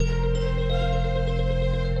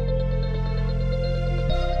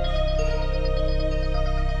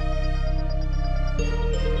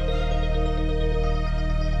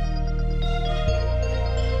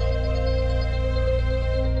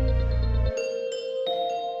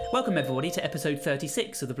Welcome everybody to episode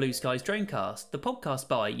 36 of the Blue Skies Dronecast, the podcast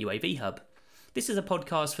by UAV Hub. This is a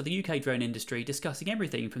podcast for the UK drone industry discussing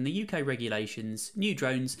everything from the UK regulations, new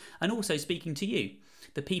drones, and also speaking to you,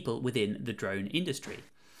 the people within the drone industry.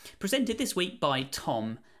 Presented this week by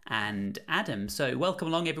Tom and Adam. So welcome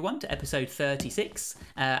along everyone to episode 36.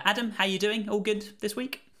 Adam, how you doing? All good this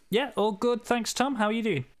week? Yeah, all good. Thanks, Tom. How are you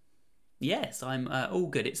doing? Yes, I'm all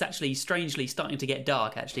good. It's actually strangely starting to get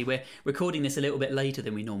dark, actually. We're recording this a little bit later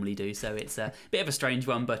than we normally do, so it's a bit of a strange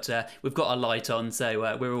one, but we've got our light on,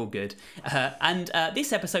 so we're all good. And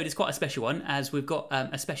this episode is quite a special one, as we've got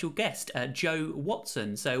a special guest, Joe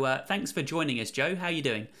Watson. So thanks for joining us, Joe. How are you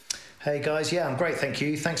doing? Hey, guys. Yeah, I'm great, thank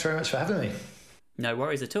you. Thanks very much for having me. No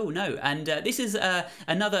worries at all, no. And this is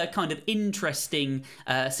another kind of interesting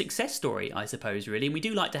success story, I suppose, really. And we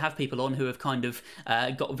do like to have people on who have kind of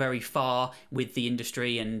got very far with the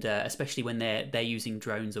industry, and especially when they're using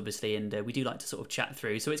drones, obviously. And we do like to sort of chat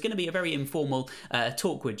through. So it's going to be a very informal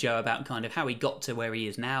talk with Joe about kind of how he got to where he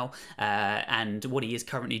is now and what he is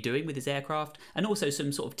currently doing with his aircraft, and also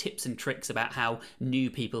some sort of tips and tricks about how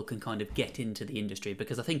new people can kind of get into the industry,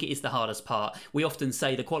 because I think it is the hardest part. We often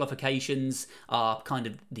say the qualifications are kind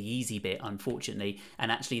of the easy bit, unfortunately,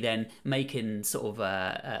 and actually then making sort of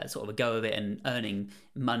a go of it and earning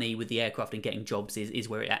money with the aircraft and getting jobs is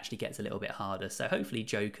where it actually gets a little bit harder. So hopefully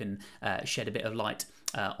Joe can shed a bit of light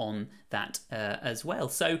on that as well.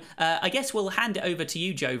 So I guess we'll hand it over to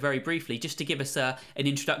you, Joe, very briefly, just to give us an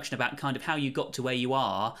introduction about kind of how you got to where you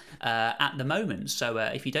are at the moment. So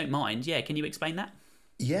if you don't mind, can you explain that?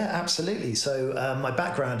 Yeah, absolutely. So my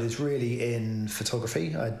background is really in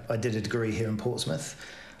photography. I did a degree here in Portsmouth.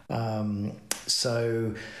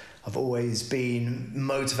 So I've always been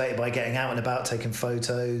motivated by getting out and about, taking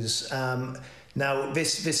photos. Now,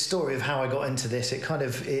 this story of how I got into this, it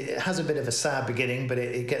has a bit of a sad beginning, but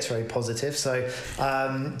it gets very positive. So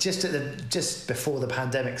just before the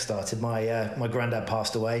pandemic started, my granddad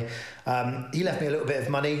passed away. He left me a little bit of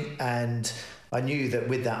money, and I knew that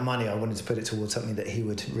with that money, I wanted to put it towards something that he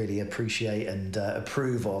would really appreciate and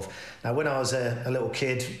approve of. Now, when I was a little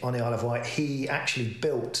kid on the Isle of Wight, he actually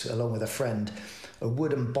built, along with a friend, a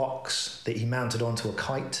wooden box that he mounted onto a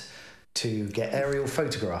kite to get aerial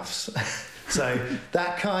photographs. So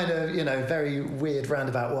that kind of, very weird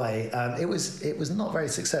roundabout way, it was not very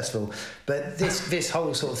successful. But this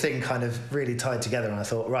whole sort of thing kind of really tied together, and I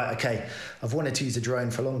thought, right, okay, I've wanted to use a drone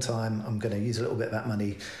for a long time. I'm going to use a little bit of that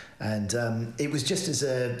money. And it was just as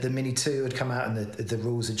the Mini 2 had come out and the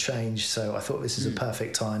rules had changed, so I thought this is a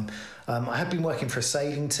perfect time. I had been working for a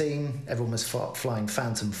sailing team. Everyone was flying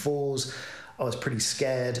Phantom 4s. I was pretty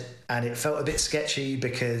scared, and it felt a bit sketchy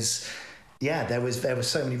because there were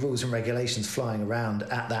so many rules and regulations flying around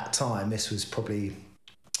at that time. This was probably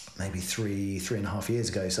maybe three and a half years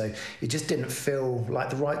ago. So it just didn't feel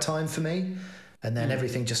like the right time for me. And then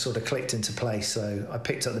everything just sort of clicked into place. So I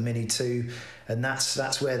picked up the Mini 2, and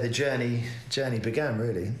that's where the journey began,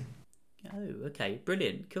 really. Oh, okay.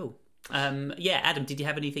 Brilliant. Cool. Adam, did you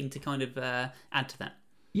have anything to kind of add to that?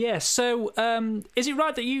 Yeah, so is it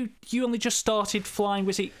right that you only just started flying,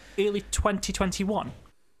 was it early 2021?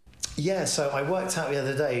 Yeah, so I worked out the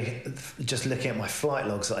other day, just looking at my flight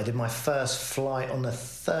logs, that I did my first flight on the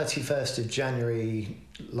 31st of January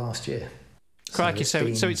last year. Crikey, so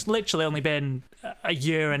it's literally only been a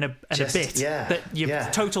year and a bit that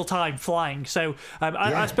you've total time flying. So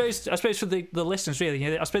I suppose for the listeners,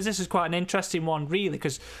 really, I suppose this is quite an interesting one, really,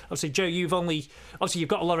 because obviously, Joe, you've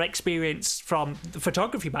got a lot of experience from the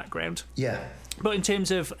photography background. Yeah. But in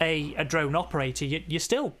terms of a drone operator, you're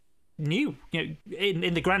still new,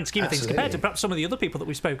 in the grand scheme of things, compared to perhaps some of the other people that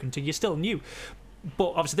we've spoken to. You're still new.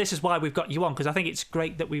 But obviously this is why we've got you on, because I think it's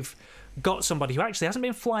great that we've got somebody who actually hasn't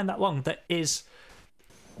been flying that long that is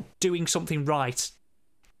doing something right.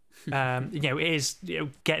 Is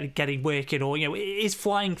getting working, or is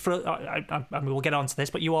flying for. I mean, we'll get on to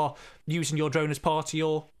this, but you are using your drone as part of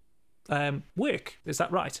your work. Is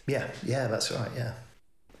that right? Yeah, that's right. Yeah.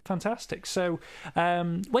 Fantastic. So,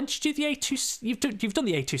 when did you do the A2? You've done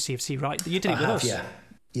the A2CFC, right? You did it with us.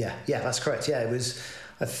 Yeah, that's correct. Yeah, it was.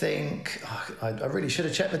 I think I really should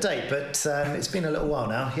have checked the date, but it's been a little while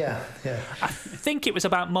now. Yeah. I think it was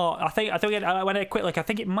about March. I think when I quit, I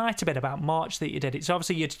think it might have been about March that you did it. So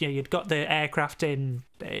obviously you'd got the aircraft in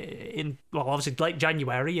obviously late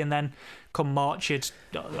January, and then come March you'd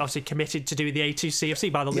obviously committed to do the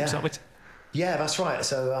A2CFC by the looks of it. Yeah, that's right.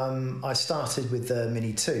 So I started with the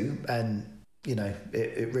Mini 2, and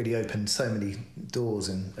it really opened so many doors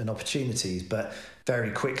and opportunities, but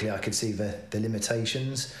very quickly I could see the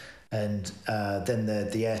limitations. And then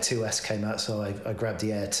the Air 2S came out, so I grabbed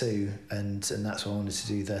the Air 2, and that's why I wanted to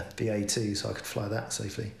do the A2 so I could fly that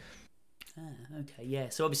safely. Okay, yeah.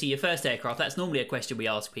 So obviously your first aircraft, that's normally a question we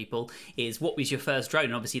ask people, is what was your first drone?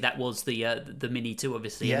 And obviously that was the Mini 2,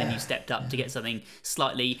 obviously, yeah. And then you stepped up to get something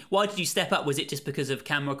slightly... Why did you step up? Was it just because of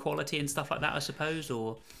camera quality and stuff like that, I suppose,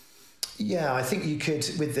 or...? Yeah, I think you could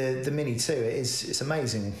with the Mini 2. It's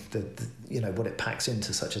amazing what it packs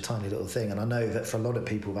into such a tiny little thing, and I know that for a lot of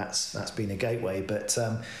people that's been a gateway. But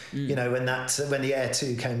when the Air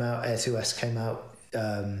 2 came out, Air 2S came out,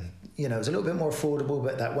 it was a little bit more affordable,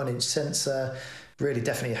 but that 1-inch sensor really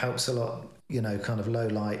definitely helps a lot. Kind of low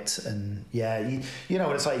light, and you know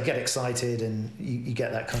what it's like. You get excited and you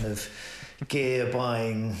get that kind of gear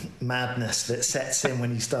buying madness that sets in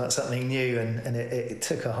when you start something new, and it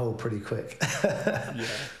took a hold pretty quick.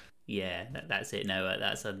 Yeah, that's it. No,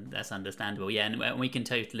 that's understandable. Yeah, and we can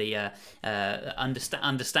totally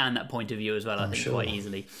understand that point of view as well. I think sure. Quite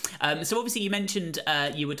easily. So obviously you mentioned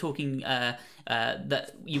you were talking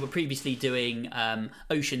that you were previously doing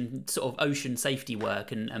ocean safety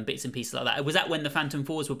work and bits and pieces like that. Was that when the Phantom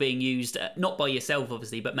 4s were being used, not by yourself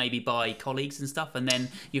obviously, but maybe by colleagues and stuff? And then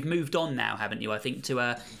you've moved on now, haven't you? I think to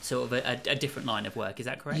a sort of a different line of work. Is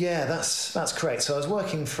that correct? Yeah, that's correct. So I was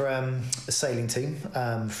working for a sailing team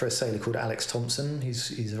for a sailor called Alex Thompson.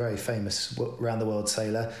 He's a very famous round the world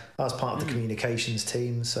sailor. I was part of the communications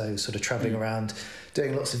team, so sort of travelling around,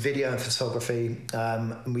 doing lots of video and photography.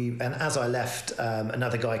 And as I left,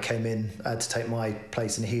 another guy came in to take my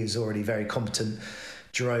place, and he was already very competent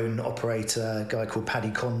drone operator, a guy called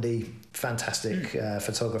Paddy Condy, fantastic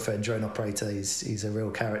photographer and drone operator. He's a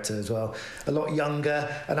real character as well, a lot younger.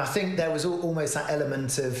 And I think there was almost that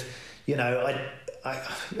element of,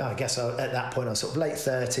 I guess at that point I was sort of late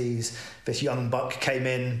 30s. This young buck came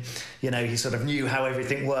in, he sort of knew how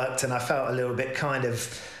everything worked, and I felt a little bit kind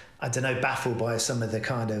of, I don't know, baffled by some of the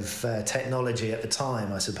kind of technology at the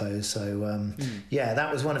time, I suppose. So,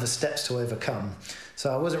 that was one of the steps to overcome.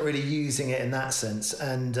 So I wasn't really using it in that sense.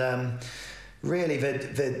 And really,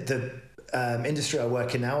 the industry I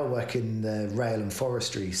work in now, I work in the rail and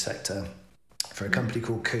forestry sector for a company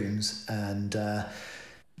called Coombs. And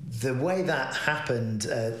the way that happened,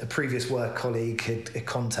 a previous work colleague had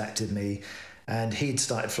contacted me, and he'd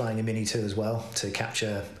started flying a Mini 2 as well to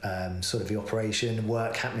capture sort of the operation,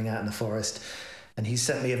 work happening out in the forest. And he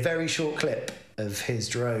sent me a very short clip of his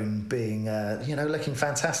drone being, looking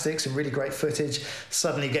fantastic, some really great footage,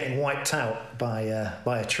 suddenly getting wiped out by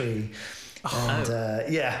a tree.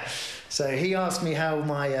 So he asked me how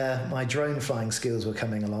my drone flying skills were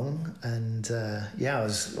coming along, and I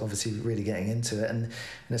was obviously really getting into it, and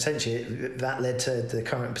essentially that led to the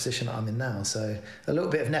current position that I'm in now. So a little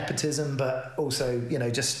bit of nepotism, but also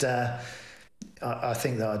I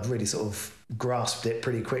think that I'd really sort of grasped it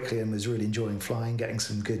pretty quickly and was really enjoying flying, getting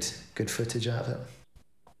some good footage out of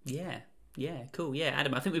it. Yeah, cool. Yeah,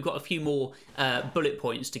 Adam, I think we've got a few more bullet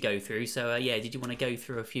points to go through. So did you want to go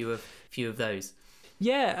through a few of those?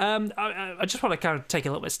 Yeah, I just want to kind of take a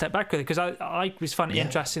little bit step back with it, because I was finding it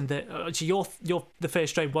interesting that the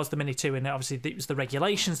first drone was the Mini 2, and obviously it was the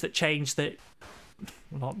regulations that changed that.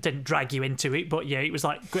 Well, didn't drag you into it, but it was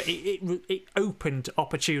like it opened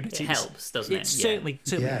opportunities. It helps, doesn't it? It certainly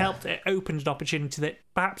helped. It opened an opportunity that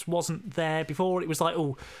perhaps wasn't there before. It was like,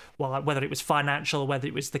 whether it was financial, whether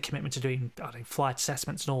it was the commitment to doing flight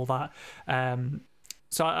assessments and all that.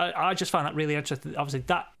 So I just found that really interesting. Obviously,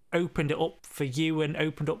 that opened it up for you and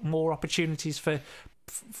opened up more opportunities for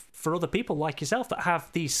other people like yourself that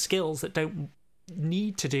have these skills that don't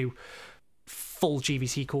need to do full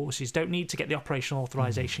GVC courses, don't need to get the operational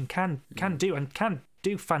authorization, can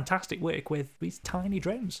do fantastic work with these tiny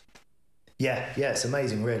drones. Yeah, it's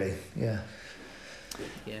amazing, really. Yeah.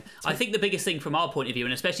 I think the biggest thing from our point of view,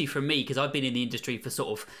 and especially from me, because I've been in the industry for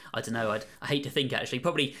sort of, I don't know, I hate to think actually,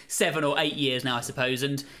 probably 7 or 8 years now, I suppose,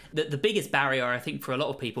 and the biggest barrier I think for a lot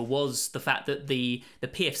of people was the fact that the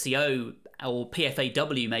PFCO, or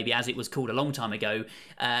PFAW maybe as it was called a long time ago,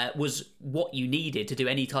 was what you needed to do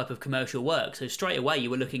any type of commercial work. So straight away you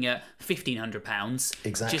were looking at £1,500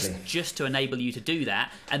 exactly just to enable you to do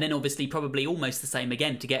that, and then obviously probably almost the same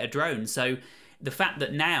again to get a drone. So the fact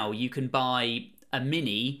that now you can buy a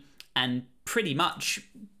Mini and pretty much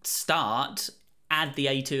add the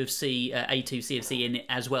A2 CFC in it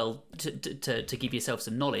as well to give yourself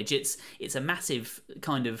some knowledge. It's a massive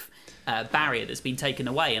kind of barrier that's been taken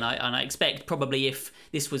away, and I expect probably if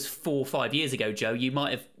this was 4 or 5 years ago, Joe, you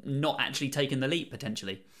might have not actually taken the leap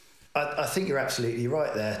potentially. I think you're absolutely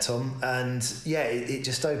right there, Tom. And it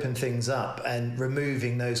just opened things up, and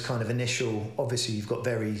removing those kind of initial, obviously you've got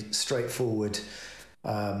very straightforward,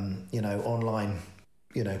 online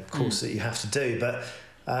course that you have to do. But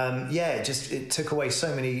it took away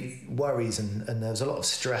so many worries, and there was a lot of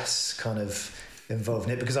stress kind of involved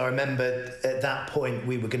in it, because I remember at that point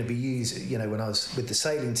we were going to be using, when I was with the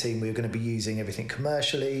sailing team, we were going to be using everything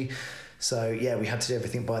commercially. So we had to do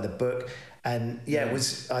everything by the book. And it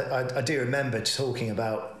was, I do remember talking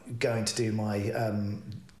about going to do my,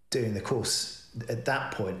 doing the course at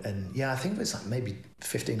that point. And I think it was like maybe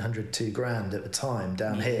 1,500, $2,000 at the time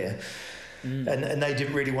down here. And they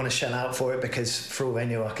didn't really want to shell out for it, because for all they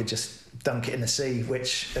knew I could just dunk it in the sea,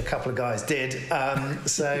 which a couple of guys did.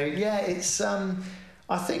 It's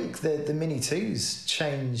I think the Mini 2's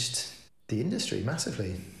changed the industry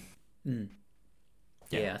massively.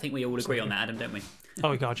 I think we all agree on that, Adam, don't we?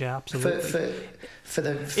 Oh god, yeah, absolutely. For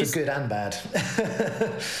good and bad.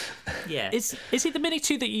 Yeah. Is it the Mini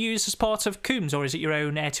 2 that you use as part of Coombs, or is it your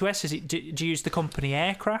own Air2S? Do you use the company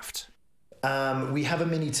aircraft? We have a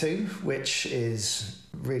Mini 2, which is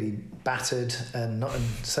really battered and not in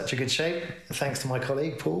such a good shape, thanks to my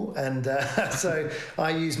colleague Paul. And so I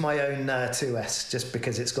use my own 2S, just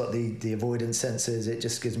because it's got the avoidance sensors. It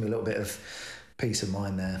just gives me a little bit of peace of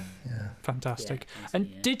mind there. Yeah. Fantastic.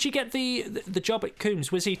 Did you get the job at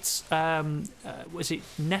Coombs? Was it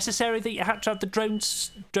necessary that you had to have the drone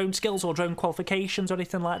skills or drone qualifications or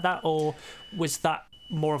anything like that, or was that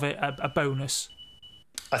more of a bonus?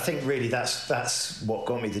 I think really that's what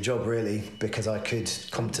got me the job, really, because I could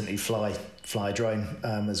competently fly a drone,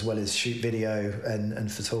 as well as shoot video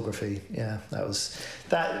and photography. Yeah, that was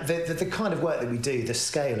that the kind of work that we do, the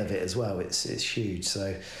scale of it as well. It's huge.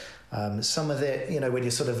 So some of it, when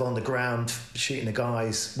you're sort of on the ground shooting the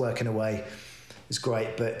guys, working away, is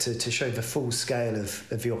great, but to show the full scale of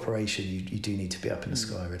the operation, you do need to be up in the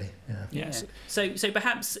sky, really. Yes. So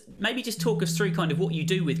perhaps maybe just talk us through kind of what you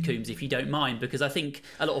do with Coombs, if you don't mind, because I think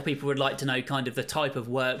a lot of people would like to know kind of the type of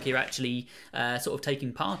work you're actually sort of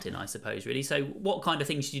taking part in, I suppose, really. So what kind of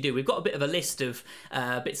things do you do? We've got a bit of a list of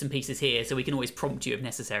bits and pieces here, so we can always prompt you if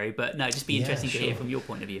necessary, but no, just be interesting to hear from your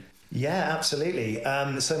point of view. Yeah, absolutely.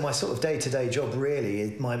 So my sort of day-to-day job,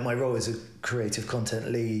 really, my role is a creative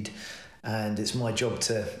content lead, and it's my job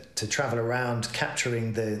to travel around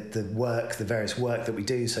capturing the various work that we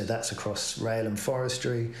do. So that's across rail and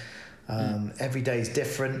forestry. Every day is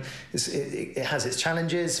different. It has its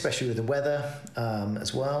challenges, especially with the weather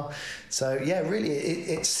as well. So really,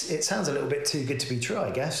 it sounds a little bit too good to be true,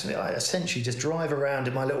 I guess. I essentially just drive around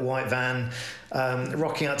in my little white van,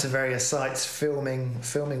 rocking out to various sites, filming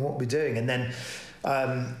what we're doing, and then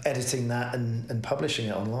editing that and publishing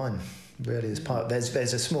it online. Really, as part there's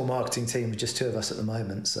a small marketing team with just two of us at the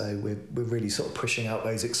moment, so we're really sort of pushing out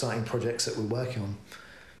those exciting projects that we're working on.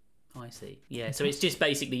 I see. Yeah, so it's just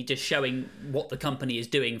basically just showing what the company is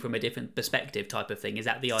doing from a different perspective type of thing. Is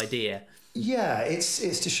that the idea? Yeah, it's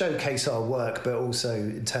to showcase our work, but also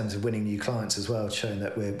in terms of winning new clients as well, showing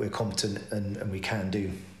that we're competent and we can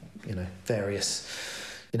do, various.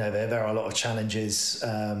 There are a lot of challenges,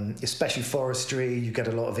 especially forestry. You get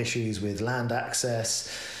a lot of issues with land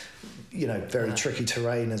access. Very tricky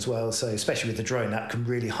terrain as well. So especially with the drone, that can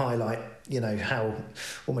really highlight, how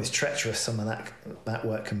almost treacherous some of that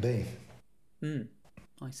work can be.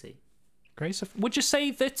 I see. Great stuff. Would you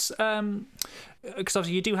say that, because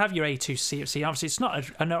obviously you do have your A2 CFC, obviously it's not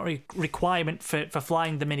a requirement for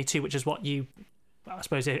flying the Mini 2, which is what you, I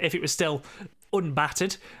suppose, if it was still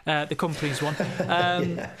unbattered, the company's one.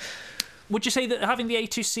 Would you say that having the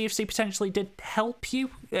A2 CFC potentially did help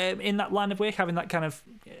you in that line of work, having that kind of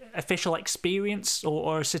official experience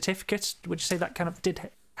or a certificate? Would you say that kind of did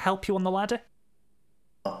help you on the ladder?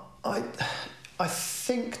 I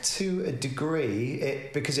think to a degree,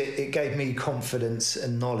 because it gave me confidence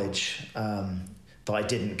and knowledge that I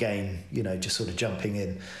didn't gain, just sort of jumping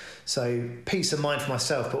in. So peace of mind for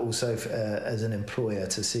myself, but also as an employer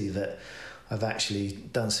to see that I've actually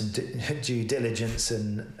done some due diligence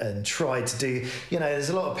and tried to do, there's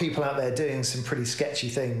a lot of people out there doing some pretty sketchy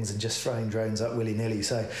things and just throwing drones up willy-nilly.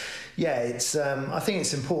 So, it's I think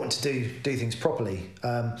it's important to do things properly.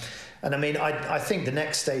 And I mean, I think the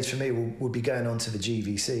next stage for me will be going on to the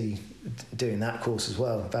GVC, doing that course as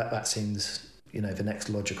well. That seems, the next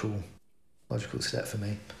logical step for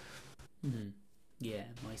me. Mm-hmm. Yeah,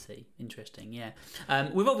 I see. Interesting. Yeah,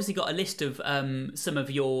 we've obviously got a list of some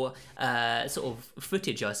of your sort of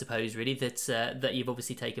footage, I suppose, really that you've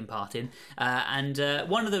obviously taken part in, and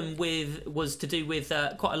one of them was to do with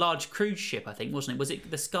quite a large cruise ship, I think, wasn't it? Was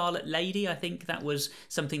it the Scarlet Lady? I think that was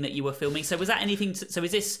something that you were filming. So was that anything? So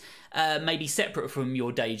is this maybe separate from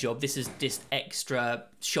your day job? This is just extra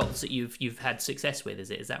shots that you've had success with.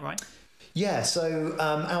 Is that right? Yeah. So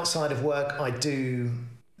outside of work, I do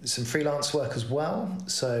some freelance work as well.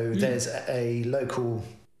 So there's a local,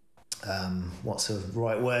 what's the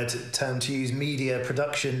right term to use, media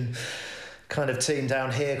production kind of team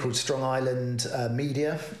down here called Strong Island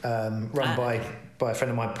Media, run by a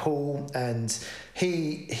friend of mine, Paul, and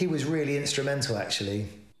he was really instrumental actually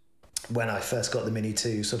when I first got the Mini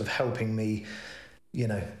 2, sort of helping me,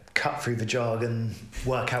 cut through the jargon,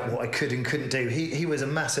 work out what I could and couldn't do. He was a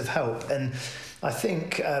massive help, and I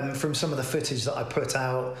think from some of the footage that I put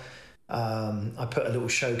out, I put a little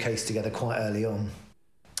showcase together quite early on,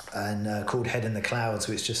 and called Head in the Clouds,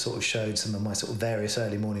 which just sort of showed some of my sort of various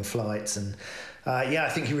early morning flights. And I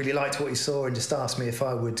think he really liked what he saw and just asked me if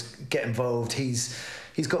I would get involved.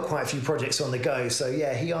 He's got quite a few projects on the go, so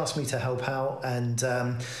yeah, he asked me to help out. And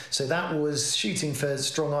so that was shooting for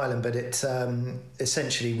Strong Island, but it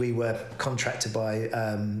essentially we were contracted by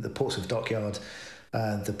the Portsmouth Dockyard,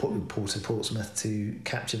 the Port of Portsmouth, to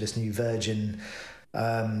capture this new Virgin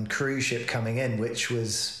cruise ship coming in, which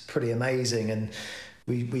was pretty amazing. And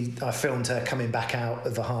I filmed her coming back out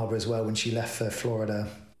of the harbour as well when she left for Florida,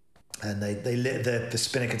 and they lit the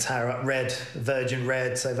Spinnaker Tower up red, Virgin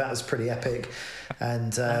red, so that was pretty epic.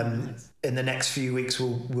 And in the next few weeks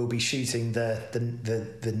we'll be shooting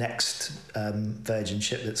the next Virgin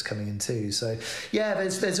ship that's coming in too. So yeah,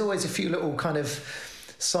 there's always a few little kind of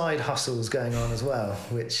side hustles going on as well,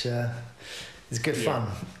 which is good fun.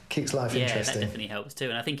 Keeps life interesting. Yeah, that definitely helps too.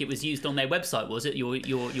 And I think it was used on their website, was it?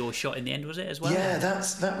 Your shot in the end, was it, as well? Yeah,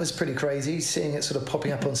 that was pretty crazy, seeing it sort of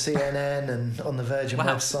popping up on CNN and on the Virgin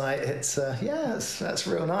website. It's that's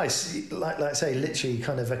real nice. Like I say, literally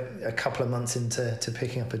kind of a couple of months into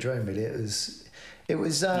picking up a drone, really. It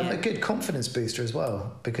was a good confidence booster as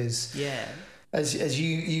well, because as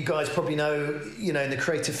you guys probably know, in the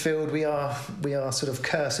creative field, we are sort of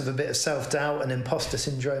cursed with a bit of self-doubt and imposter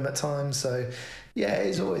syndrome at times. So yeah,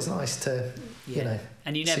 it's always nice to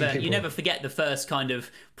and you never forget the first kind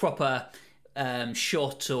of proper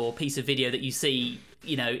shot or piece of video that you see,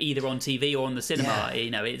 either on TV or on the cinema.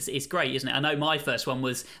 It's great, isn't it? I know my first one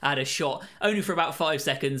I had a shot only for about 5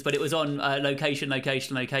 seconds, but it was on location,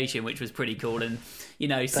 which was pretty cool. And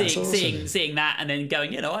seeing that and then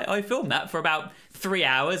going, I filmed that for about 3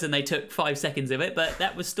 hours and they took 5 seconds of it, but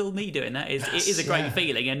that was still me doing that. It is a great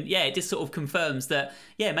feeling, and it just sort of confirms that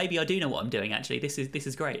maybe I do know what I'm doing. Actually, this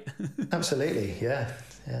is great. Absolutely, yeah.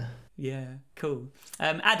 Yeah, cool.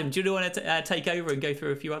 Adam, do you want to take over and go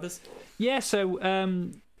through a few others? Yeah, so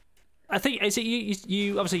I think is it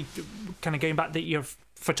you obviously kind of going back that you're a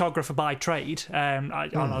photographer by trade. I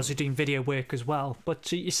was doing video work as well,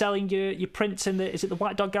 but you're selling your prints in the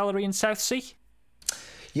White Dog Gallery in Southsea?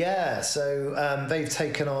 Yeah, so they've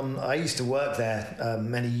taken on. I used to work there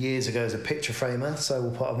many years ago as a picture framer, so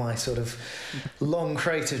all part of my sort of long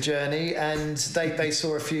creative journey. And they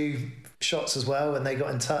saw a few shots as well, and they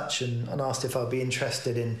got in touch and asked if I'd be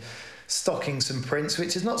interested in stocking some prints,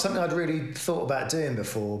 which is not something I'd really thought about doing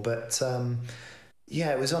before, but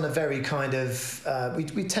it was on a very kind of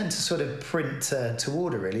we tend to sort of print to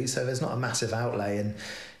order, really, so there's not a massive outlay. And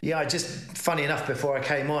I just, funny enough, before I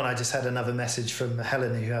came on, I just had another message from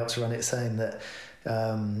Helen, who helps run it, saying that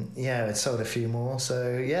it sold a few more,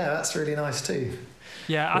 so that's really nice too.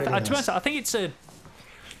 To be honest, I think it's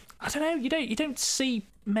I don't know, you don't see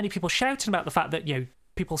many people shouting about the fact that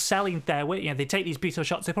people selling their work, they take these beautiful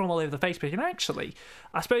shots, they put them all over the Facebook, and actually,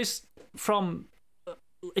 I suppose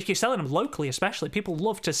if you're selling them locally, especially, people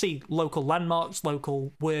love to see local landmarks,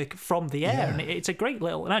 local work from the air, and it's a great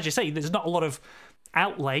little. And as you say, there's not a lot of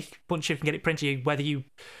outlay once you can get it printed. Whether you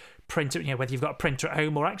print it, whether you've got a printer at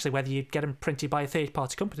home or actually whether you get them printed by a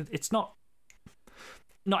third-party company, it's not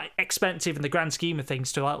expensive in the grand scheme of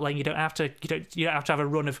things to outlay. You don't have to have a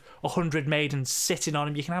run of 100 made and sitting on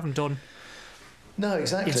them. You can have them done. No,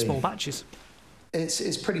 exactly. In small batches.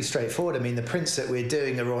 It's pretty straightforward. I mean, the prints that we're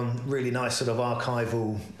doing are on really nice sort of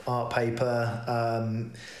archival art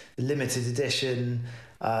paper, limited edition,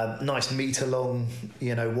 nice metre long,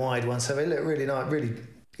 wide one. So they look really nice, really,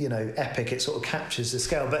 epic. It sort of captures the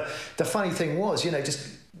scale. But the funny thing was, just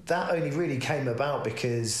that only really came about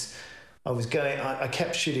because I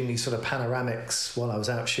kept shooting these sort of panoramics while I was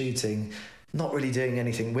out shooting, not really doing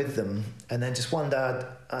anything with them. And then just one day,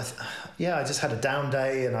 I just had a down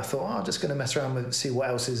day, and I thought, I'm just going to mess around with, see what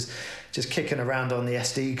else is just kicking around on the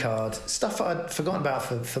SD card, stuff I'd forgotten about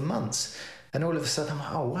for months. And all of a sudden, I'm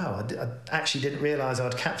like, oh, wow, I actually didn't realise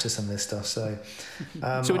I'd capture some of this stuff. So,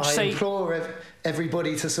 I implore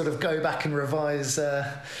everybody to sort of go back and revise,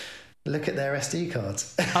 look at their SD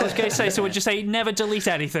cards. I was going to say, so would you say never delete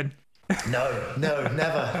anything? No,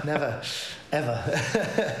 never. ever.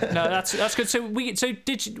 No, that's good. So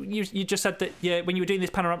did you just said that when you were doing these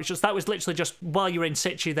panoramic shots, that was literally just while you were in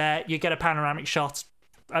situ there, you get a panoramic shot,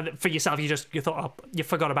 and for yourself, you thought, oh, you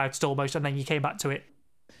forgot about it almost, and then you came back to it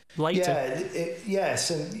later.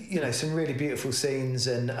 Some really beautiful scenes,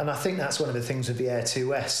 and I think that's one of the things with the Air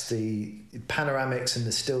 2S. The panoramics and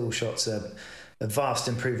the still shots are a vast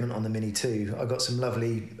improvement on the Mini 2. I got some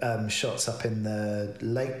lovely shots up in the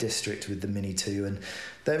Lake District with the Mini 2, and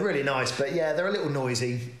they're really nice, but they're a little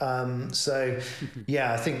noisy.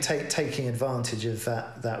 I think taking advantage of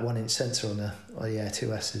that 1-inch sensor on the Air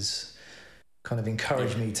 2S has kind of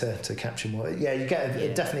encouraged me to capture more. Yeah, you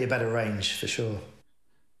get definitely a better range for sure.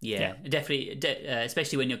 Yeah, definitely,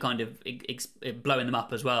 especially when you're kind of blowing them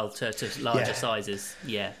up as well to larger sizes.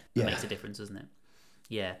 Yeah, that makes a difference, doesn't it?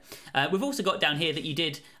 Yeah. We've also got down here that you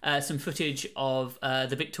did some footage of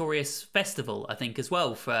the Victorious Festival, I think, as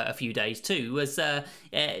well, for a few days too.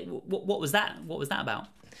 What was that? What was that about?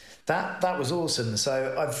 That was awesome.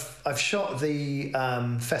 So I've shot the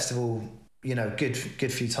festival, good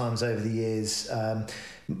few times over the years.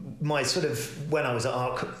 My sort of, when I was at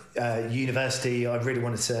art university, I really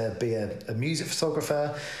wanted to be a music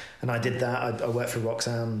photographer, and I did that. I worked for Rock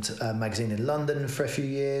Sound magazine in London for a few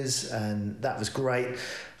years, and that was great.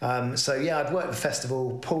 I'd worked at the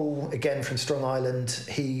festival. Paul, again from Strong Island,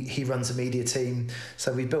 he runs a media team,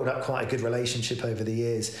 so we built up quite a good relationship over the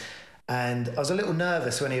years. And I was a little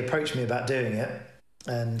nervous when he approached me about doing it,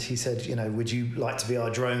 and he said, would you like to be our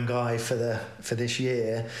drone guy for this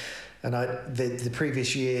year? And the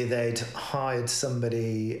previous year they'd hired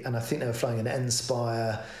somebody, and I think they were flying an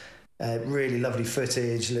N-Spire. Really lovely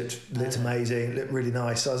footage, looked amazing, looked really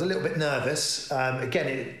nice. So I was a little bit nervous. Again,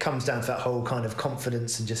 it comes down to that whole kind of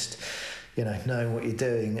confidence and just, knowing what you're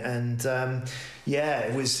doing. And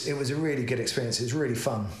it was a really good experience. It was really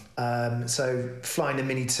fun. So flying the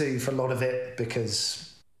Mini 2 for a lot of it,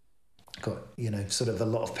 because got sort of a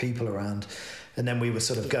lot of people around. And then we were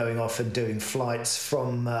sort of going off and doing flights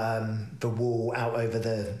from the wall out over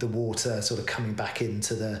the water, sort of coming back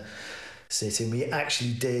into the city. And we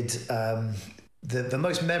actually did the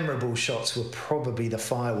most memorable shots were probably the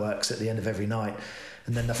fireworks at the end of every night.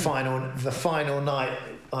 And then the final night,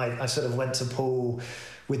 I sort of went to Paul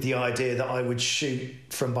with the idea that I would shoot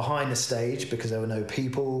from behind the stage because there were no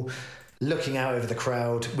people, looking out over the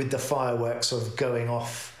crowd with the fireworks sort of going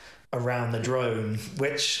off around the drone,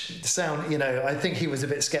 which I think he was a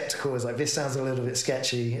bit skeptical. He was like, this sounds a little bit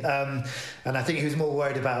sketchy. And I think he was more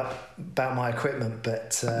worried about my equipment,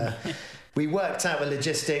 but we worked out the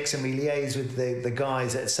logistics and we liaised with the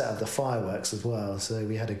guys that set up the fireworks as well. So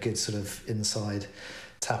we had a good sort of inside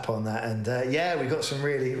tap on that. And we got some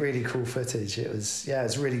really, really cool footage. It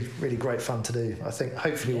was really, really great fun to do. I think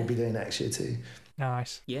hopefully we'll be doing next year too.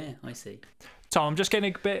 Nice. Yeah, I see. Tom, I'm just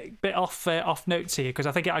getting a bit off notes here because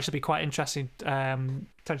I think it actually be quite interesting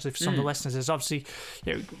potentially for some of the listeners. Is obviously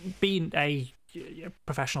being a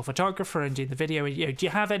professional photographer and doing the video. Do you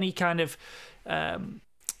have any kind of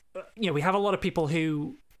we have a lot of people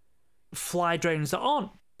who fly drones that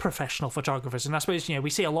aren't professional photographers, and I suppose we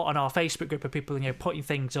see a lot on our Facebook group of people putting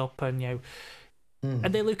things up and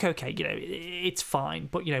and they look okay. It's fine,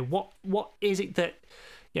 but what is it that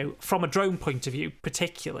from a drone point of view,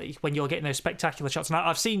 particularly when you're getting those spectacular shots. And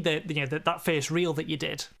I've seen that first reel that you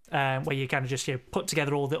did, where you kind of just put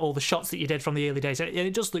together all the shots that you did from the early days, and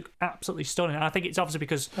it does look absolutely stunning. And I think it's obviously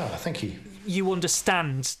because thank you. You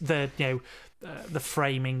understand the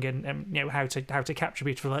framing and how to capture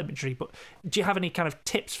beautiful imagery. But do you have any kind of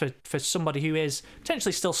tips for somebody who is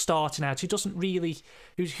potentially still starting out, who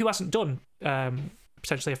hasn't done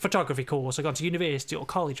potentially a photography course or gone to university or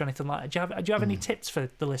college or anything like that? Do you have any tips for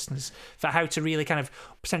the listeners for how to really kind of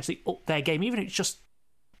potentially up their game, even if it's just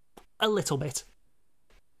a little bit?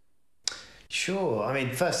 Sure. I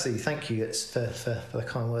mean, firstly, thank you for the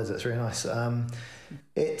kind words. That's really nice.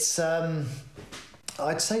 It's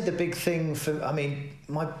I'd say the big thing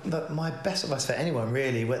my best advice for anyone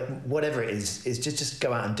really, whatever it is just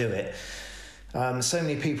go out and do it. So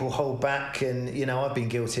many people hold back, and I've been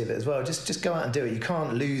guilty of it as well. Just go out and do it. You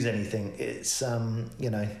can't lose anything. It's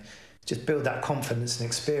just build that confidence and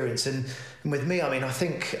experience. And with me, I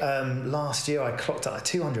think last year I clocked up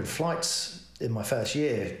 200 flights in my first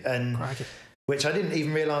year, and which I didn't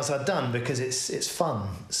even realise I'd done because it's fun.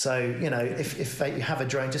 So if you have a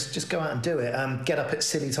drone, just go out and do it. Get up at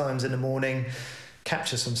silly times in the morning,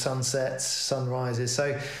 capture some sunsets, sunrises.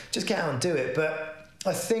 So just get out and do it. But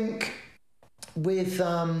I think with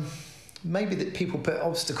maybe that people put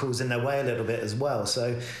obstacles in their way a little bit as well.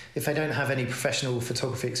 So if they don't have any professional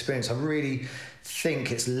photography experience, I really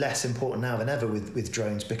think it's less important now than ever with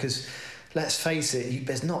drones, because let's face it,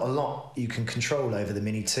 there's not a lot you can control over the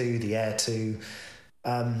Mini 2, the Air 2.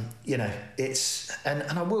 It's and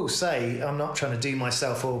I will say, I'm not trying to do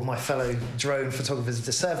myself or my fellow drone photographers a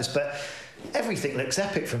disservice, but everything looks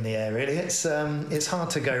epic from the air. Really, it's hard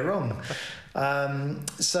to go wrong.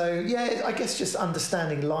 I guess just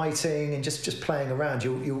understanding lighting and just playing around,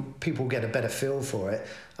 people get a better feel for it.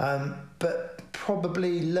 But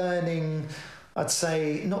probably learning, I'd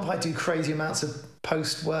say, not that I do crazy amounts of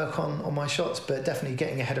post work on my shots, but definitely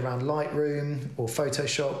getting your head around Lightroom or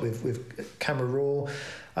Photoshop with Camera Raw.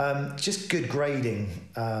 Just good grading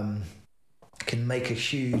can make a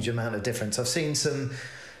huge amount of difference. I've seen some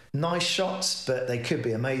nice shots, but they could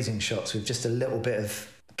be amazing shots with just a little bit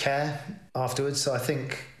of care afterwards. So I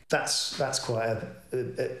think that's quite a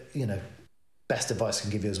best advice I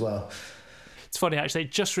can give you as well. It's funny, actually.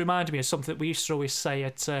 It just reminded me of something that we used to always say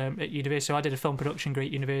at university. So I did a film production degree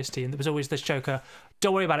at university, and there was always this joker,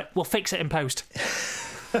 don't worry about it, we'll fix it in post.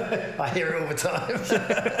 I hear it all the time.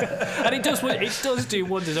 And it does do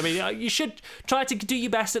wonders. I mean, you should try to do your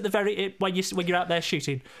best at the when you're out there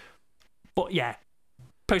shooting. But yeah,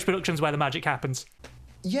 post-production's where the magic happens.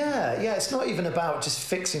 Yeah, it's not even about just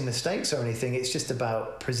fixing mistakes or anything. It's just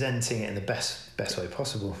about presenting it in the best way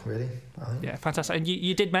possible, really, I think. Yeah, fantastic. And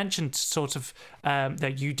you did mention sort of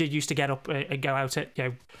that you did used to get up and go out at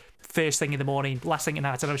first thing in the morning, last thing at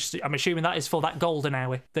night. And I'm assuming that is for that golden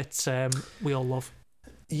hour that we all love.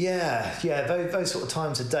 Yeah. Those sort of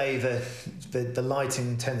times of day, the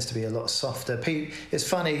lighting tends to be a lot softer. It's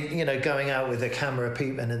funny, going out with a camera,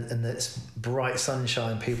 and it's bright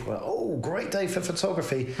sunshine. People are, oh, great day for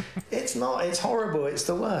photography. It's not. It's horrible. It's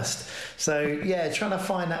the worst. So yeah, trying to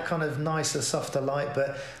find that kind of nicer, softer light.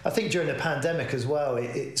 But I think during the pandemic as well,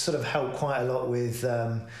 it sort of helped quite a lot with,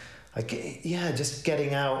 just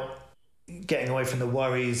getting out. Getting away from the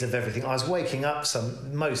worries of everything. I was waking up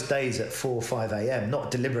most days at 4 or 5 a.m, not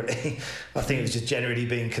deliberately. I think it was just generally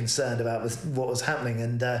being concerned about what was happening,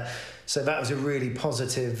 and so that was a really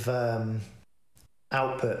positive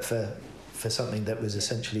output for something that was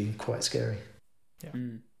essentially quite scary.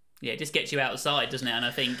 Yeah, it just gets you outside, doesn't it? And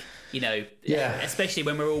I think, especially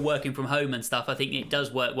when we're all working from home and stuff, I think it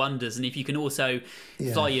does work wonders. And if you can also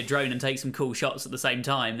fly your drone and take some cool shots at the same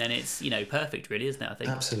time, then it's, perfect, really, isn't it? I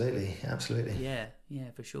think. Absolutely. Yeah,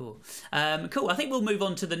 for sure. Cool. I think we'll move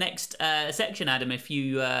on to the next section, Adam, if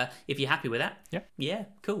you're happy with that. Yeah,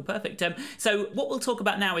 cool, perfect. So what we'll talk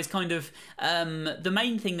about now is kind of the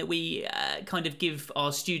main thing that we kind of give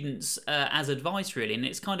our students as advice, really, and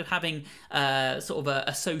it's kind of having sort of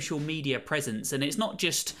a social media presence, and it's not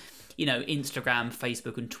just Instagram,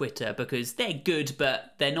 Facebook and Twitter, because they're good,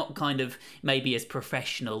 but they're not kind of maybe as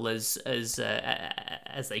professional as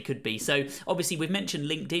they could be. So obviously we've mentioned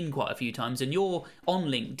LinkedIn quite a few times, and you're on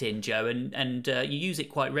LinkedIn, Joe, and you use it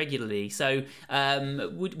quite regularly. So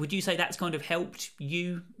would you say that's kind of helped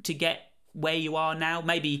you to get where you are now?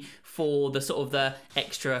 Maybe for the sort of the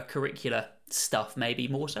extracurricular stuff, maybe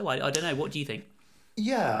more so. I don't know. What do you think?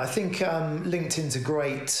 Yeah, I think LinkedIn's a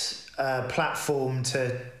great platform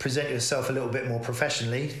to present yourself a little bit more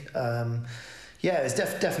professionally. There's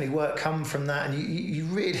definitely work come from that, and you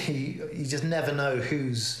really just never know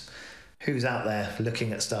who's out there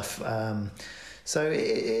looking at stuff. So it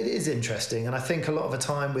is interesting, and I think a lot of the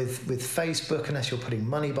time with Facebook, unless you're putting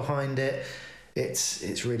money behind it,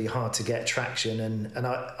 it's really hard to get traction, and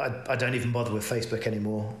I don't even bother with Facebook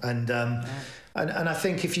anymore. And I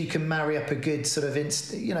think if you can marry up a good sort of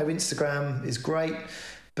Instagram is great,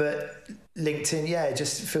 but LinkedIn, it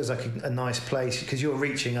just feels like a nice place because you're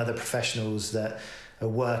reaching other professionals that are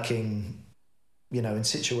working, in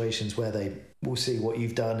situations where they will see what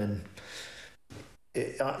you've done, and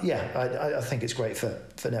I think it's great for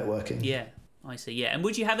networking. Yeah. I see, yeah. And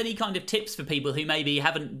would you have any kind of tips for people who maybe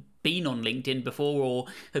haven't been on LinkedIn before or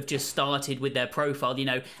have just started with their profile?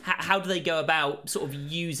 How do they go about sort of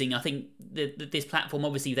using, I think, this platform?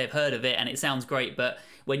 Obviously, they've heard of it and it sounds great, but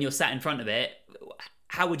when you're sat in front of it,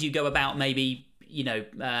 how would you go about maybe,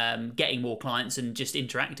 getting more clients and just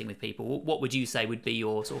interacting with people? What would you say would be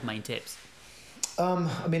your sort of main tips?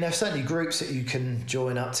 There's certainly groups that you can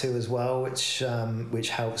join up to as well, which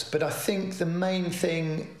helps. But I think the main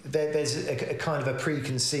thing, there's a kind of a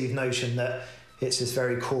preconceived notion that it's this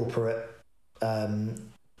very corporate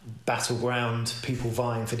battleground, people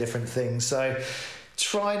vying for different things. So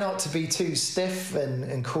try not to be too stiff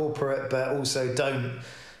and corporate, but also don't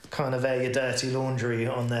kind of air your dirty laundry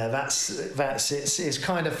on there. It's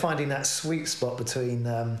kind of finding that sweet spot between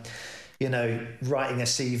writing a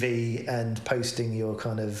CV and posting your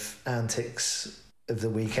kind of antics of the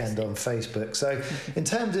weekend on Facebook. So in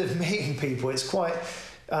terms of meeting people, it's quite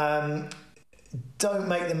don't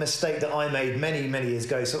make the mistake that I made many years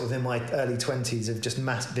ago, sort of in my early 20s, of just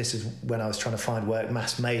this is when I was trying to find work,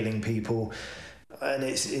 mass mailing people. And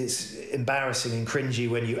it's embarrassing and cringy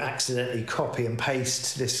when you accidentally copy and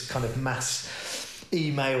paste this kind of mass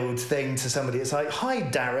emailed thing to somebody. It's like, hi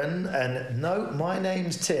Darren, and no, my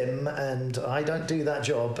name's Tim and I don't do that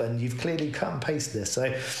job, and you've clearly cut and pasted this.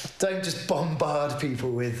 So don't just bombard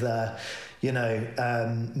people with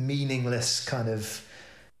meaningless kind of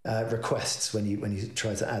requests when you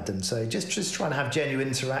try to add them. So just try and have genuine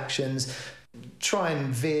interactions. Try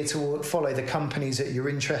and veer toward, follow the companies that you're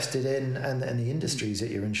interested in and the industries that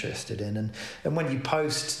you're interested in, and when you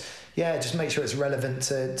post, just make sure it's relevant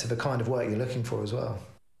to the kind of work you're looking for as well.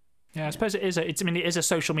 Yeah, I suppose it is a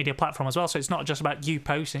social media platform as well, so it's not just about you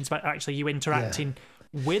posting, it's about actually you interacting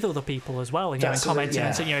with other people as well, and commenting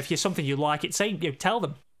and saying, if you're something you like, it's saying, tell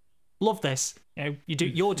them, love this,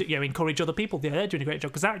 encourage other people, they're doing a great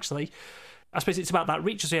job, because actually I suppose it's about that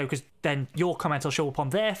reach as well, because then your comment will show up on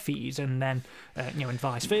their feeds, and then and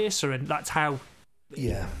vice versa, and that's how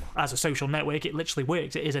as a social network it literally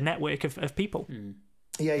works. It is a network of people.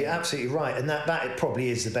 Yeah, you're absolutely right, and that probably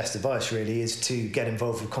is the best advice, really, is to get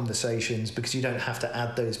involved with conversations, because you don't have to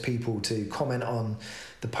add those people to comment on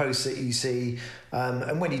the posts that you see,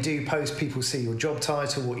 and when you do post, people see your job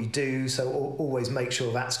title, what you do, so always make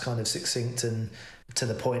sure that's kind of succinct and to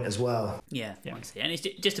the point as well. Yeah. I see. And it's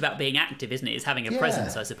just about being active, isn't it? It's having a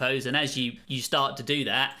presence, I suppose, and as you start to do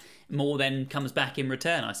that, more then comes back in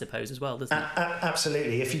return, I suppose, as well, doesn't it?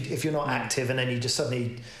 Absolutely. If you're not active and then you just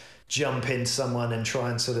suddenly jump into someone and try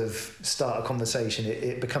and sort of start a conversation,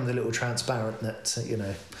 it becomes a little transparent that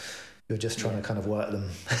you're just trying to kind of work them.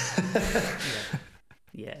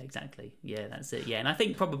 Yeah, exactly. Yeah, that's it. Yeah, and I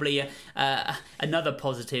think probably another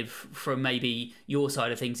positive from maybe your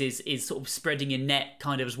side of things is sort of spreading your net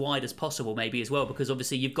kind of as wide as possible, maybe as well, because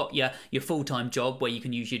obviously you've got your full-time job where you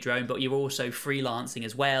can use your drone, but you're also freelancing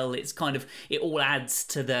as well. It's kind of, it all adds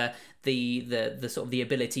to the sort of the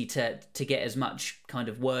ability to get as much kind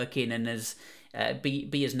of work in and as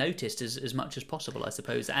be as noticed as much as possible, I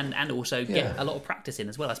suppose, and also get a lot of practice in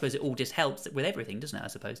as well. I suppose it all just helps with everything, doesn't it? I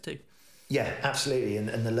suppose too. Yeah, absolutely,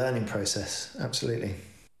 and the learning process, absolutely.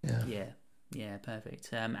 Yeah, perfect.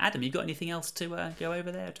 Adam, you got anything else to go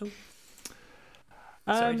over there at all?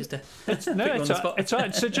 Sorry, just to no, it's all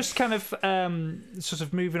right. So just kind of sort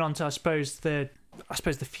of moving on to I suppose the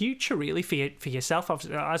future really for yourself.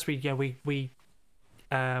 As we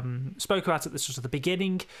spoke about at the sort of the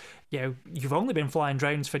beginning, you've only been flying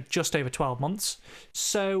drones for just over 12 months.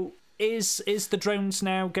 So is the drones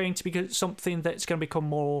now going to be something that's going to become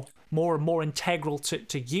more and more integral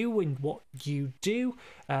to you and what you do?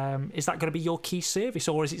 Is that going to be your key service,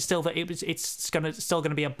 or is it still that it's still going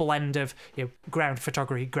to be a blend of ground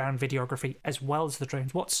photography, ground videography, as well as the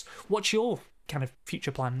drones? What's your kind of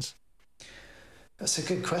future plans? That's a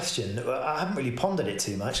good question. I haven't really pondered it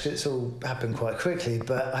too much because it's all happened quite quickly.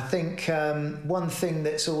 But I think one thing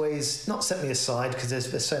that's always not set me aside, because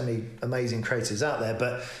there's so many amazing creators out there,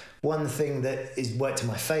 but one thing that is worked in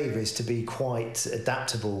my favour is to be quite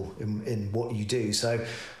adaptable in what you do. So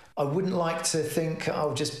I wouldn't like to think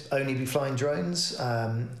I'll just only be flying drones.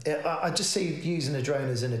 I just see using a drone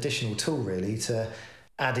as an additional tool, really, to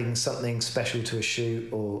adding something special to a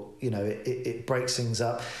shoot, or it breaks things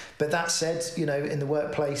up. But that said, in the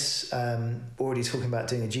workplace, already talking about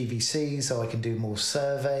doing a GVC, so I can do more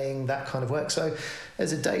surveying, that kind of work. So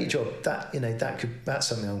as a day job, that's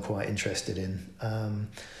something I'm quite interested in.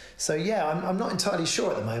 So yeah, I'm not entirely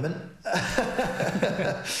sure at the moment.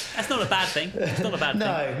 That's not a bad thing. It's not a bad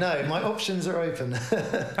thing. No, my options are open.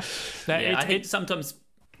 I think sometimes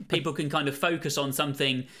people can kind of focus on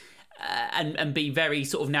something and be very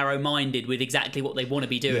sort of narrow-minded with exactly what they want to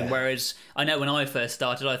be doing. Whereas I know when I first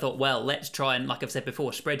started, I thought, well, let's try and, like I've said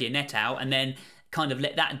before, spread your net out and then kind of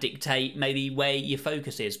let that dictate maybe where your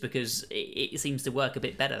focus is, because it seems to work a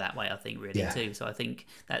bit better that way, I think, really, too. So I think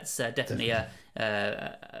that's definitely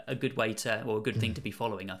a good way to, or a good thing to be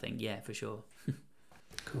following, I think. Yeah, for sure.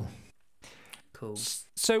 Cool.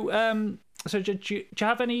 So, do you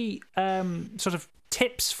have any sort of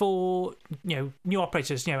tips for new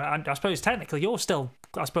operators? And I suppose technically you're still,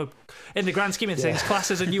 in the grand scheme of things,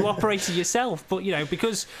 classed as a new operator yourself, but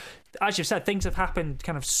because, as you've said, things have happened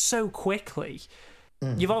kind of so quickly.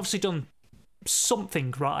 You've obviously done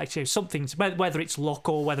something right, something, whether it's luck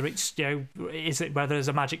or whether it's whether there's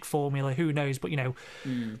a magic formula, who knows? But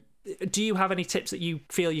do you have any tips that you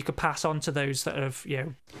feel you could pass on to those that have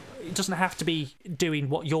it doesn't have to be doing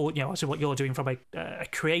what you're what you're doing from a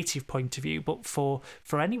creative point of view, but for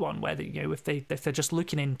anyone, whether if they're just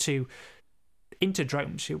looking into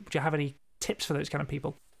drones, do you have any tips for those kind of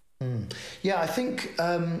people? Yeah, I think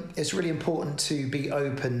it's really important to be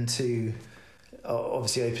open to,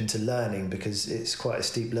 obviously open to learning, because it's quite a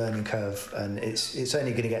steep learning curve, and it's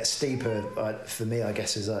only going to get steeper for me, I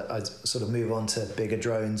guess, as I sort of move on to bigger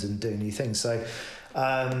drones and do new things. So,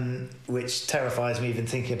 which terrifies me even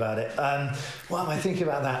thinking about it. Why am I thinking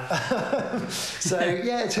about that? So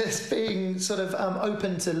yeah, just being sort of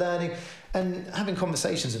open to learning and having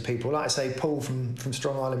conversations with people. Like I say, Paul from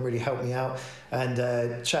Strong Island really helped me out, and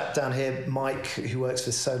a chap down here, Mike, who works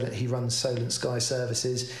for Solent, he runs Solent Sky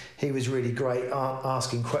Services. He was really great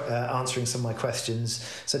answering some of my questions.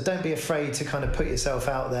 So don't be afraid to kind of put yourself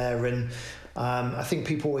out there, and I think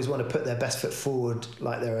people always want to put their best foot forward,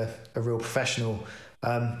 like they're a real professional.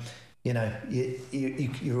 You know,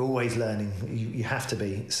 you're always learning. You have to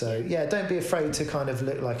be. So yeah, don't be afraid to kind of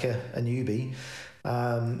look like a newbie.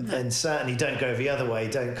 And certainly don't go the other way.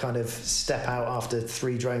 Don't kind of step out after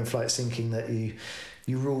 3 drone flights thinking that you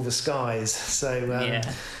rule the skies. So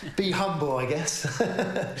be humble, I guess.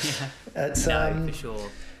 No, for sure.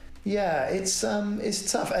 Yeah, it's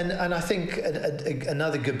tough, and I think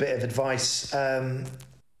another good bit of advice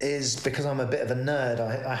is, because I'm a bit of a nerd.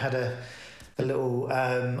 I had a little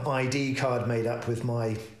ID card made up with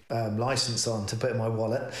my license on to put in my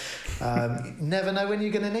wallet. Never know when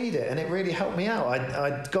you're going to need it, and it really helped me out.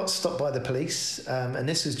 I got stopped by the police, and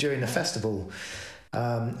this was during the festival.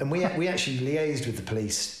 And we actually liaised with the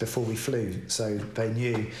police before we flew, so they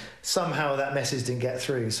knew. Somehow that message didn't get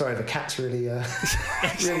through. Sorry, the cat's really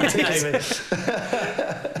tickling me.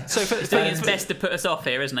 So it's doing its best to put us off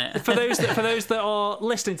here, isn't it? For those that are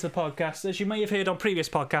listening to the podcast, as you may have heard on previous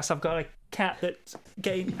podcasts, I've got a cat that's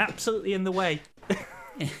getting absolutely in the way.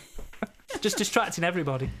 Just distracting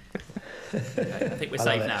everybody. Okay, I think we're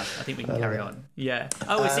safe now. I think we can carry on. Yeah.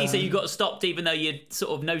 Oh, I see. So you got stopped even though you'd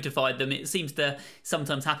sort of notified them. It seems to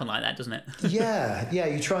sometimes happen like that, doesn't it? Yeah.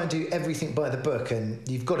 You try and do everything by the book, and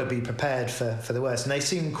you've got to be prepared for the worst. And they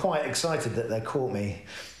seemed quite excited that they caught me.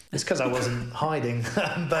 It's because I wasn't hiding.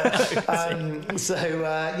 But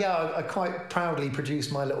I quite proudly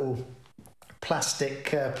produced my little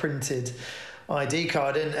plastic printed ID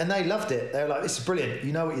card, and they loved it. They were like, "This is brilliant.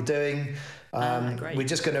 You know what you're doing. We're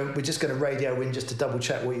just gonna radio in just to double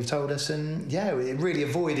check what you've told us." And yeah, it really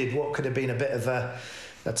avoided what could have been a bit of a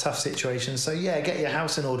tough situation. So yeah, get your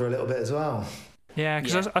house in order a little bit as well. Yeah,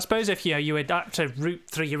 because I suppose if you would have to root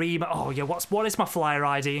through your email, what is my flyer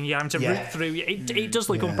ID, and you're having to root through it does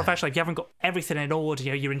look unprofessional if you haven't got everything in order,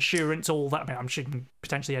 your insurance, all that. I mean, I'm sure you can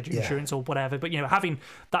potentially add your insurance or whatever, but having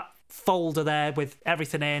that folder there with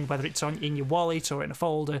everything in, whether it's in your wallet or in a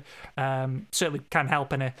folder, certainly can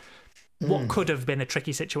help in what could have been a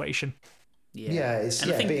tricky situation. It's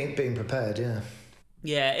being prepared.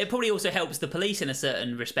 Yeah, it probably also helps the police in a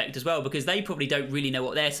certain respect as well, because they probably don't really know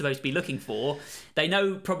what they're supposed to be looking for. They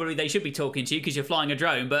know probably they should be talking to you because you're flying a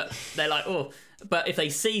drone, but they're like, but if they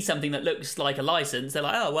see something that looks like a license, they're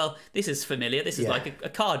like, oh, well, this is familiar. This is like a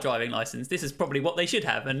car driving license. This is probably what they should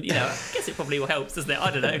have. And, I guess it probably helps, doesn't it? I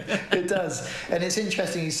don't know. It does. And it's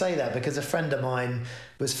interesting you say that, because a friend of mine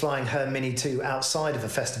was flying her Mini 2 outside of the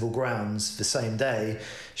festival grounds the same day.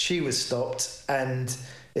 She was stopped, and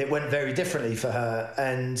it went very differently for her,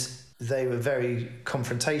 and they were very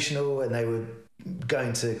confrontational, and they were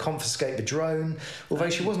going to confiscate the drone, although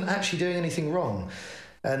she wasn't actually doing anything wrong.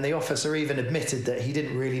 And the officer even admitted that he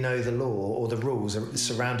didn't really know the law or the rules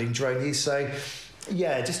surrounding drone use. So,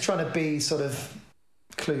 yeah, just trying to be sort of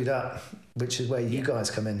clued up, which is where you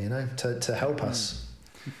guys come in, to help us.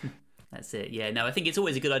 That's it. Yeah, no, I think it's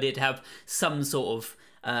always a good idea to have some sort of,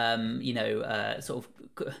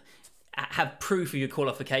 have proof of your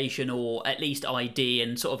qualification, or at least ID,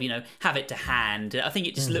 and sort of have it to hand. I think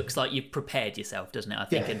it just looks like you've prepared yourself, doesn't it? I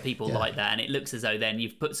think, and people like that, and it looks as though then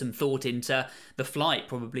you've put some thought into the flight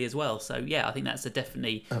probably as well. So yeah, I think that's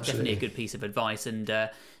definitely a good piece of advice, and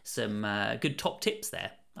some good top tips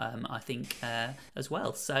there. I think as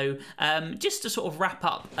well. So just to sort of wrap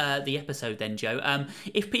up the episode then, Joe,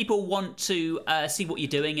 if people want to see what you're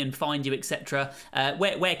doing and find you, etc.,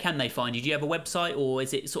 where can they find you? Do you have a website, or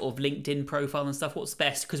is it sort of LinkedIn profile and stuff? What's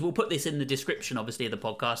best? Because we'll put this in the description, obviously, of the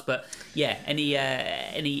podcast, but yeah,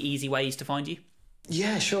 any easy ways to find you?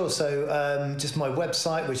 Yeah, sure. So just my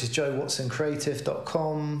website, which is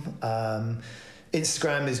joewatsoncreative.com.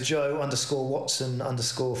 Instagram is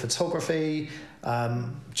Joe_Watson_photography.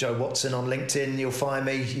 Joe Watson on LinkedIn, you'll find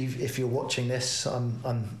me. If you're watching this,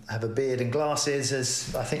 I'm have a beard and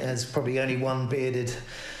glasses. I think there's probably only one bearded,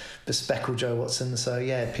 bespectacled Joe Watson. So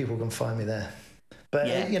yeah, people can find me there. But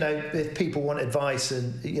if people want advice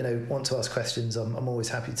and want to ask questions, I'm always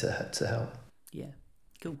happy to help. Yeah,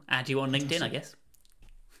 cool. Add you on LinkedIn, I guess.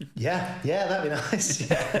 Yeah, that'd be nice.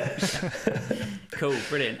 Yeah. Cool,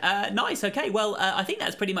 brilliant. Nice, okay. Well, I think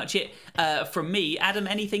that's pretty much it from me. Adam,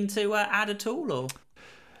 anything to add at all? Or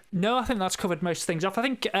No, I think that's covered most things off. I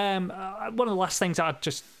think one of the last things I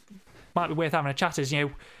just might be worth having a chat is,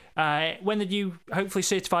 when the new, hopefully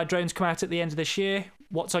certified drones come out at the end of this year,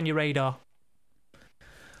 what's on your radar?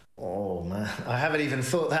 Oh man, I haven't even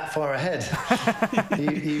thought that far ahead.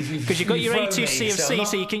 Because you've got your A2 CFC,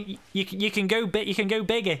 so you can go bit, you can go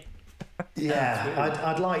bigger. Yeah,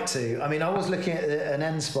 I'd like to. I mean, I was looking at an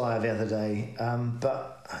N-Spire the other day,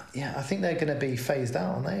 but yeah, I think they're going to be phased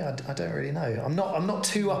out, aren't they? I don't really know. I'm not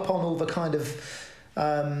too up on all the kind of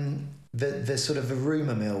the sort of the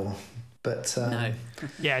rumour mill, but no.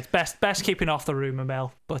 Yeah, it's best keeping off the rumour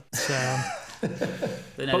mill, but.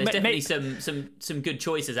 But no, there's definitely some good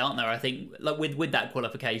choices, aren't there? I think, like with that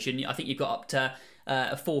qualification, I think you've got up to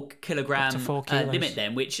a 4 kilogram limit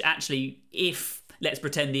then, which actually, if let's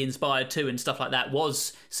pretend the Inspire 2 and stuff like that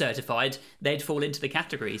was certified, they'd fall into the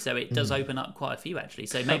category. So it does open up quite a few actually.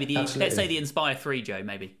 So maybe let's say the Inspire 3, Joe,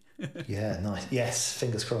 maybe. Yeah, nice. Yes,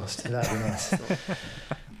 fingers crossed. That'd be nice.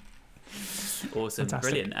 Awesome.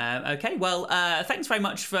 Fantastic. Brilliant. Okay, well, thanks very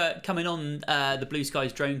much for coming on the Blue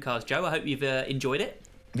Skies Dronecast, Joe. I hope you've enjoyed it.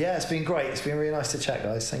 Yeah, it's been great. It's been really nice to chat,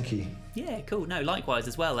 guys. Thank you. Yeah, cool. No, likewise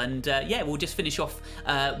as well. And we'll just finish off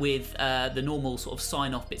with the normal sort of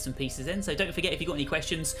sign-off bits and pieces then. So don't forget, if you've got any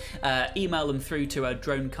questions, email them through to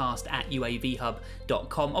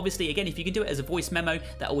dronecast@uavhub.com. Obviously, again, if you can do it as a voice memo,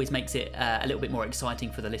 that always makes it a little bit more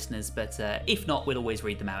exciting for the listeners. But if not, we'll always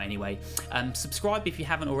read them out anyway. Subscribe if you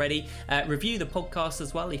haven't already. Review the podcast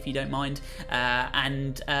as well, if you don't mind.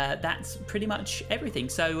 And that's pretty much everything.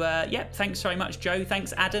 So, thanks very much, Joe.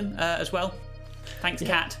 Thanks, Adam, as well. Thanks,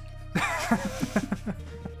 Kat.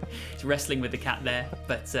 He's wrestling with the cat there,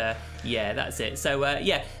 but that's it. So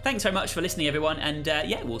thanks very much for listening, everyone, and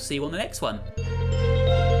we'll see you on the next one.